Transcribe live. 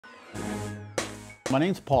My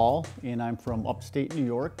name's Paul, and I'm from upstate New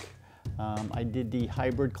York. I did the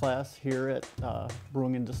hybrid class here at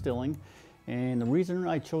Brewing and Distilling. And the reason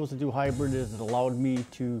I chose to do hybrid is it allowed me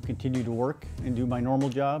to continue to work and do my normal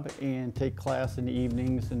job and take class in the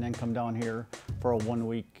evenings and then come down here for a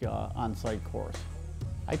 1-week on-site course.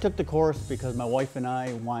 I took the course because my wife and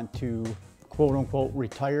I want to quote-unquote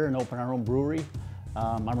retire and open our own brewery.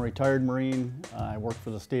 I'm a retired Marine. I work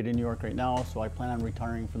for the state of New York right now, so I plan on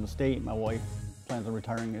retiring from the state. My wife plans on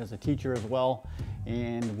retiring as a teacher as well.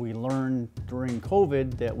 And we learned during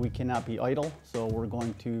COVID that we cannot be idle, so we're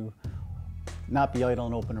going to not be idle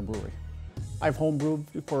and open a brewery. I've homebrewed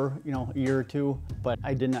for a year or two, but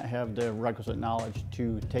I did not have the requisite knowledge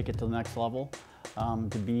to take it to the next level,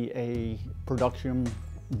 to be a production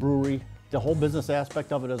brewery. The whole business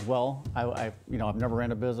aspect of it as well. I've never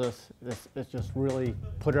ran a business. It's just really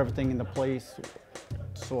put everything into place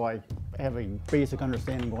so I have a basic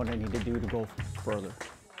understanding of what I need to do to go further.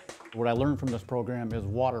 What I learned from this program is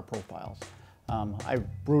water profiles. I've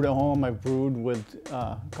brewed at home, I've brewed with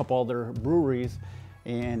a couple other breweries,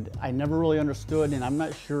 and I never really understood, and I'm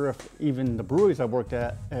not sure if even the breweries I've worked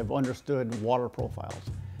at have understood water profiles.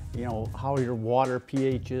 How your water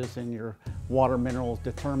pHs and your water minerals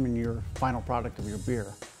determine your final product of your beer,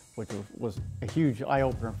 which was a huge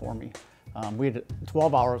eye-opener for me. We had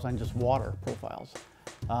 12 hours on just water profiles.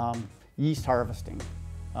 Yeast harvesting.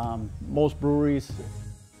 Most breweries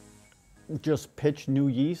just pitch new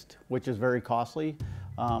yeast, which is very costly.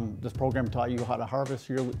 This program taught you how to harvest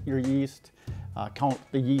your yeast, count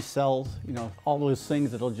the yeast cells, all those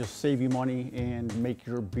things that'll just save you money and make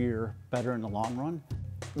your beer better in the long run.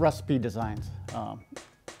 Recipe designs.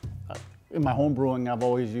 In my home brewing, I've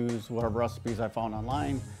always used whatever recipes I found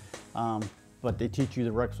online, but they teach you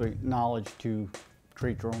the requisite knowledge to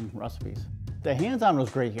create your own recipes. The hands-on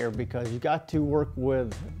was great here because you got to work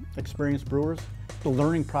with experienced brewers. The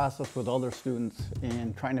learning process with other students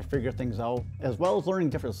and trying to figure things out, as well as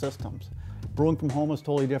learning different systems. Brewing from home is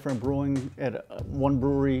totally different. Brewing at one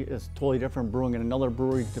brewery is totally different. Brewing at another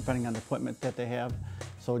brewery, depending on the equipment that they have.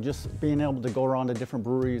 So just being able to go around to different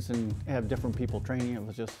breweries and have different people training, it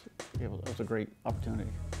was a great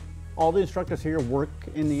opportunity. All the instructors here work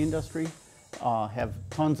in the industry, have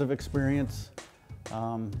tons of experience.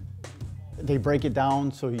 They break it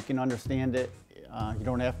down so you can understand it. You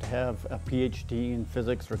don't have to have a PhD in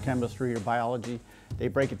physics or chemistry or biology. They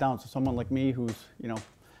break it down so someone like me who's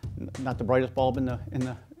not the brightest bulb in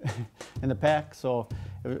the pack. So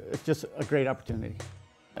it's just a great opportunity.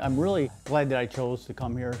 I'm really glad that I chose to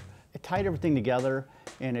come here. It tied everything together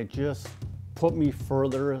and it just put me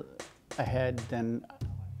further ahead than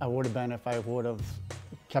I would have been if I would have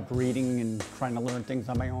kept reading and trying to learn things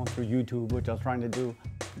on my own through YouTube, which I was trying to do.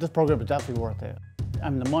 This program is definitely worth it. I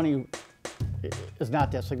mean, the money is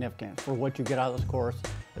not that significant. For what you get out of this course,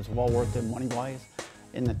 it's well worth it money-wise.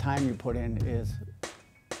 And the time you put in is,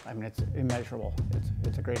 it's immeasurable.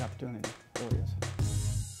 It's a great opportunity, it really is.